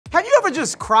ever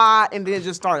just cried and then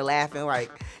just started laughing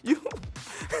like, you?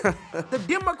 The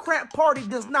Democrat Party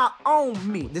does not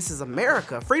own me. This is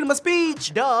America. Freedom of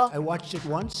speech, duh. I watched it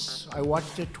once, I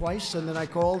watched it twice, and then I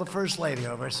called the First Lady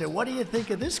over. I said, what do you think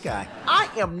of this guy? I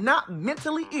am not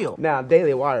mentally ill. Now,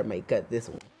 Daily Water may cut this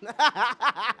one.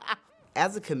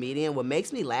 As a comedian, what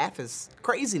makes me laugh is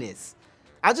craziness.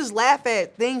 I just laugh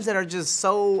at things that are just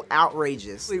so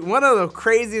outrageous. One of the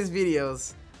craziest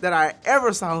videos that I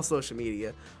ever saw on social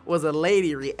media was a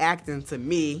lady reacting to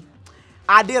me.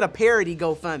 I did a parody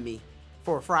GoFundMe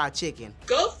for fried chicken.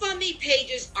 GoFundMe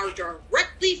pages are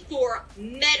directly for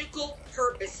medical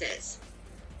purposes,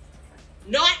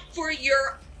 not for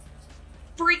your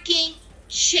freaking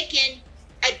chicken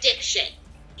addiction.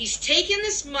 He's taking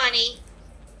this money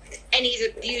and he's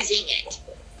abusing it.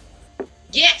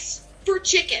 Yes, for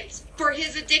chickens, for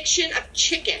his addiction of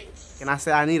chickens. And I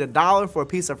said, I need $1 for a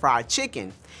piece of fried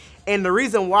chicken. And the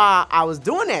reason why I was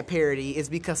doing that parody is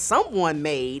because someone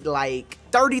made like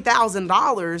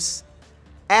 $30,000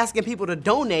 asking people to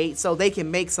donate so they can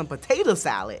make some potato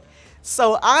salad.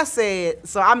 So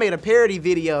I made a parody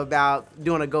video about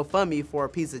doing a GoFundMe for a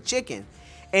piece of chicken.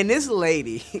 And this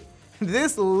lady,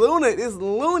 this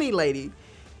loony lady,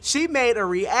 she made a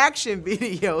reaction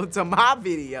video to my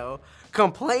video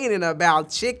complaining about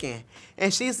chicken.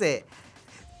 And she said,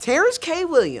 Terrence K.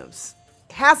 Williams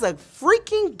has a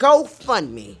freaking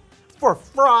GoFundMe for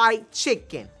fried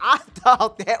chicken. I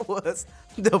thought that was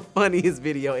the funniest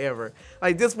video ever.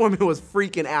 Like, this woman was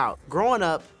freaking out. Growing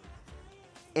up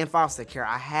in foster care,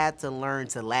 I had to learn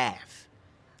to laugh.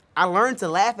 I learned to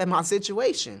laugh at my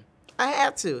situation. I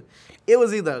had to. It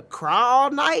was either cry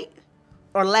all night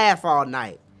or laugh all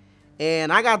night.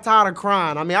 And I got tired of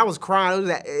crying. I mean, I was crying.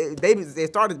 They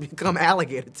started to become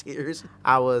alligator tears.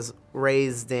 I was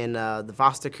raised in the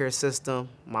foster care system.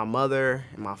 My mother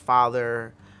and my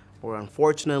father were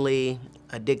unfortunately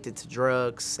addicted to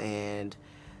drugs and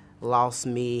lost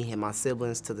me and my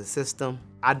siblings to the system.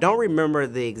 I don't remember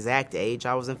the exact age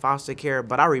I was in foster care,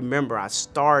 but I remember I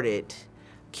started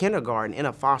kindergarten in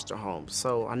a foster home.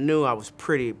 So I knew I was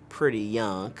pretty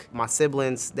young. My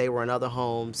siblings, they were in other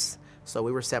homes. So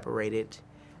we were separated,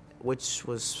 which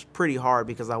was pretty hard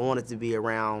because I wanted to be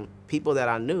around people that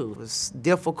I knew. It was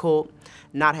difficult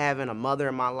not having a mother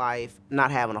in my life,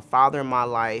 not having a father in my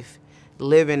life,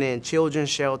 living in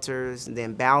children's shelters, and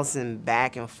then bouncing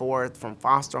back and forth from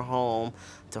foster home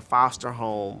to foster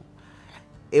home.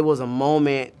 It was a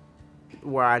moment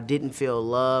where I didn't feel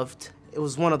loved. It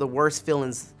was one of the worst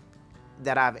feelings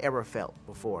that I've ever felt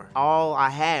before. All I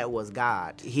had was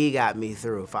God. He got me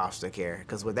through foster care,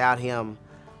 because without him,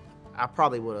 I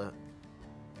probably would have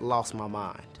lost my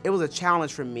mind. It was a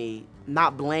challenge for me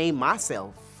not blame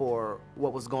myself for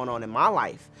what was going on in my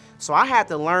life. So I had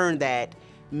to learn that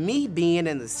me being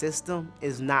in the system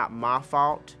is not my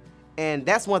fault. And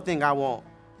that's one thing I want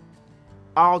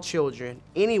all children,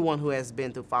 anyone who has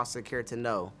been through foster care, to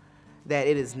know, that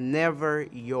it is never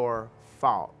your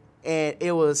fault. And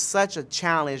it was such a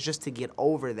challenge just to get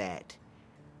over that.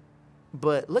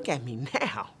 But look at me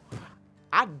now.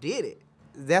 I did it.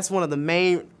 That's one of the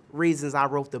main reasons I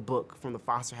wrote the book, From the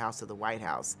Foster House to the White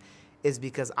House, is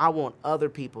because I want other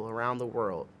people around the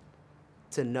world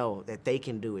to know that they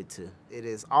can do it too. It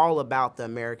is all about the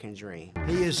American dream.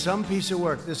 He is some piece of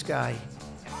work, this guy.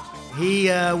 He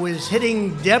was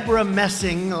hitting Deborah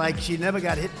Messing like she never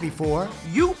got hit before.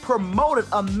 You promoted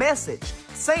a message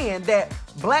saying that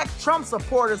black Trump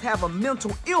supporters have a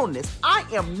mental illness. I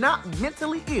am not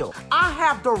mentally ill. I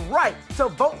have the right to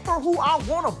vote for who I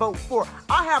want to vote for.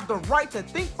 I have the right to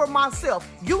think for myself.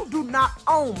 You do not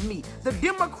own me. The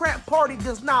Democrat Party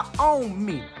does not own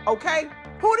me, okay?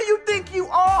 Who do you think you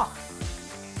are?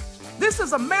 This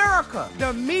is America.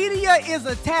 The media is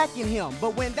attacking him,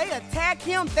 but when they attack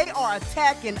him, they are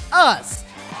attacking us.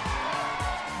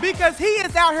 Because he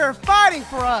is out here fighting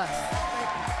for us.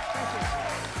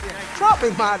 Trump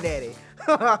is my daddy.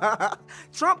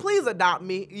 Trump, please adopt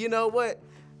me. You know what?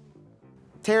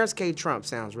 Terrence K. Trump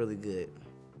sounds really good.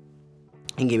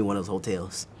 He can give me one of those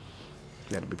hotels.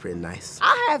 That'd be pretty nice.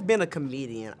 I have been a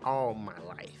comedian all my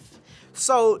life.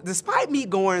 So despite me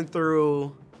going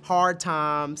through hard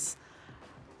times,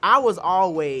 I was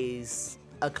always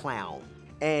a clown.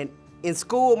 And in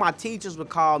school, my teachers would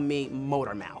call me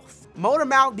Motor Mouth. Motor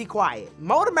Mouth, be quiet.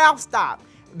 Motor Mouth, stop.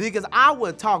 Because I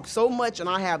would talk so much and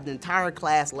I have the entire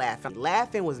class laughing.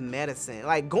 Laughing was medicine.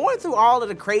 Like, going through all of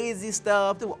the crazy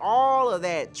stuff, through all of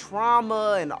that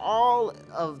trauma and all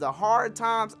of the hard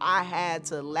times, I had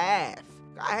to laugh.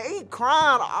 I hate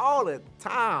crying all the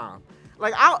time.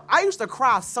 Like, I used to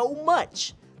cry so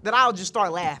much that I would just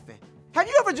start laughing. Have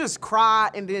you ever just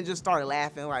cried and then just started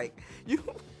laughing? Like,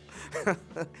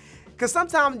 Because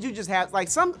sometimes you just have, like,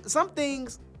 some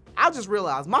things, I just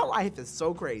realized my life is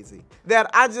so crazy that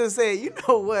I just said, you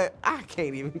know what? I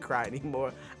can't even cry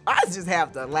anymore. I just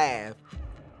have to laugh.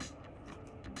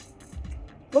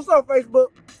 What's up, Facebook?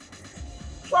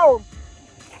 So,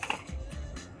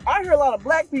 I hear a lot of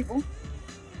black people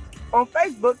on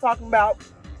Facebook talking about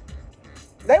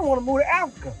they want to move to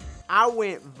Africa. I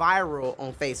went viral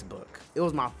on Facebook. It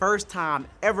was my first time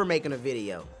ever making a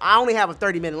video. I only have a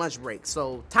 30-minute lunch break,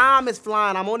 so time is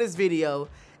flying. I'm on this video,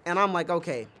 and I'm like,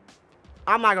 okay,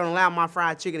 I'm not gonna allow my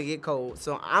fried chicken to get cold,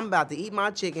 so I'm about to eat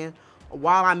my chicken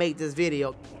while I make this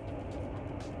video.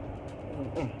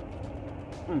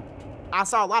 I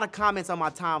saw a lot of comments on my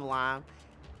timeline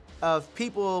of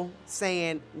people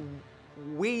saying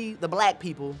we, the black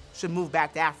people, should move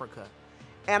back to Africa.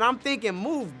 And I'm thinking,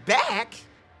 move back?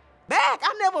 Back?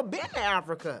 I've never been to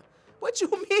Africa. What you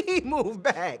mean move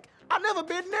back? I've never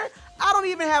been there. I don't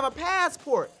even have a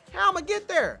passport. How am I get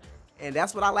there? And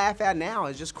that's what I laugh at now,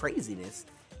 is just craziness.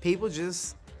 People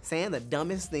just saying the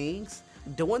dumbest things,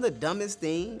 doing the dumbest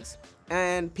things,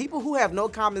 and people who have no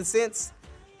common sense,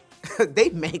 they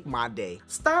make my day.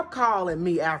 Stop calling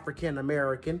me African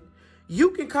American.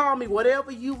 You can call me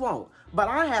whatever you want, but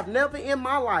I have never in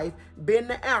my life been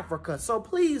to Africa, so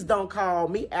please don't call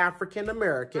me African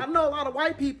American. I know a lot of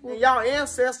white people, y'all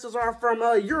ancestors are from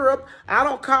Europe. I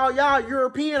don't call y'all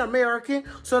European American,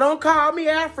 so don't call me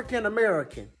African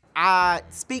American. I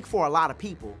speak for a lot of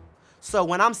people, so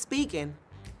when I'm speaking,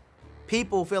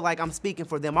 people feel like I'm speaking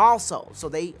for them also, so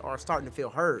they are starting to feel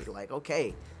heard, like,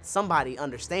 okay, somebody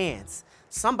understands.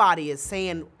 Somebody is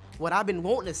saying what I've been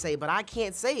wanting to say, but I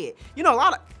can't say it. You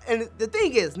know, and the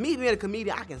thing is, me being a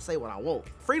comedian, I can say what I want.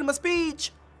 Freedom of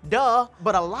speech, duh,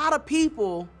 but a lot of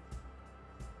people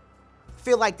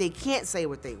feel like they can't say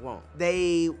what they want.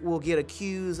 They will get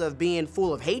accused of being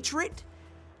full of hatred,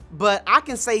 but I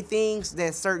can say things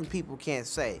that certain people can't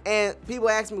say. And people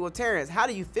ask me, well, Terrence, how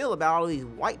do you feel about all these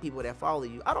white people that follow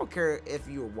you? I don't care if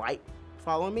you're white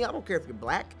following me. I don't care if you're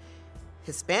black,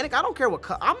 Hispanic. I don't care what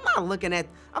color. I'm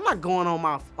not going on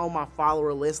my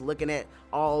follower list looking at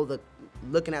the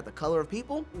color of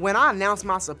people. When I announced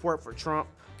my support for Trump,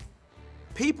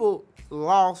 people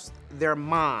lost their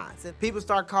minds. And people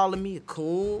start calling me a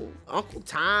coon, Uncle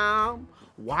Tom,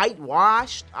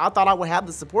 whitewashed. I thought I would have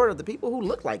the support of the people who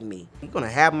look like me. You're gonna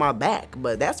have my back,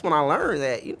 but that's when I learned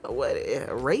that, you know what,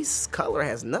 race, color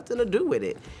has nothing to do with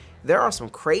it. There are some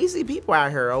crazy people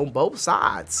out here on both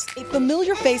sides. A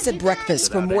familiar face at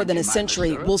breakfast for more than a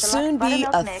century will soon be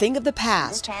a thing of the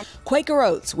past. Quaker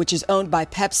Oats, which is owned by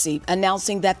Pepsi,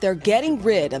 announcing that they're getting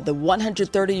rid of the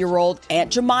 130-year-old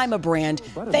Aunt Jemima brand,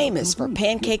 famous for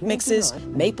pancake mixes,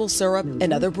 maple syrup,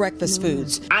 and other breakfast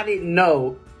foods. I didn't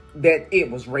know that it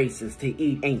was racist to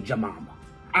eat Aunt Jemima.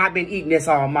 I've been eating this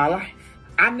all my life.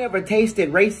 I never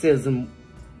tasted racism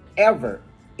ever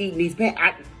eating these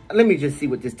pancakes. Let me just see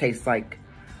what this tastes like.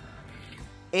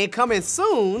 And coming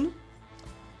soon,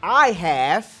 I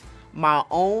have my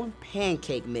own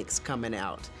pancake mix coming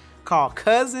out called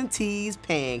Cousin T's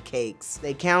Pancakes.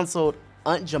 They canceled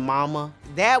Aunt Jemima.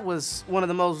 That was one of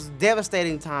the most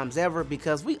devastating times ever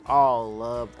because we all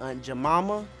loved Aunt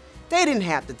Jemima. They didn't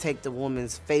have to take the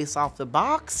woman's face off the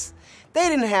box. They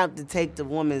didn't have to take the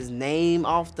woman's name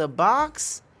off the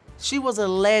box. She was a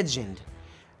legend.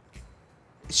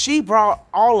 She brought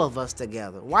all of us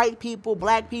together. White people,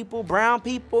 black people, brown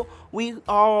people. We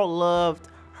all loved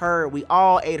her. We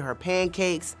all ate her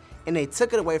pancakes, and they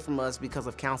took it away from us because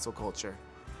of cancel culture.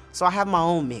 So I have my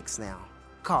own mix now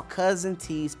called Cousin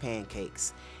T's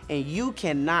Pancakes, and you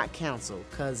cannot cancel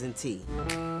Cousin T.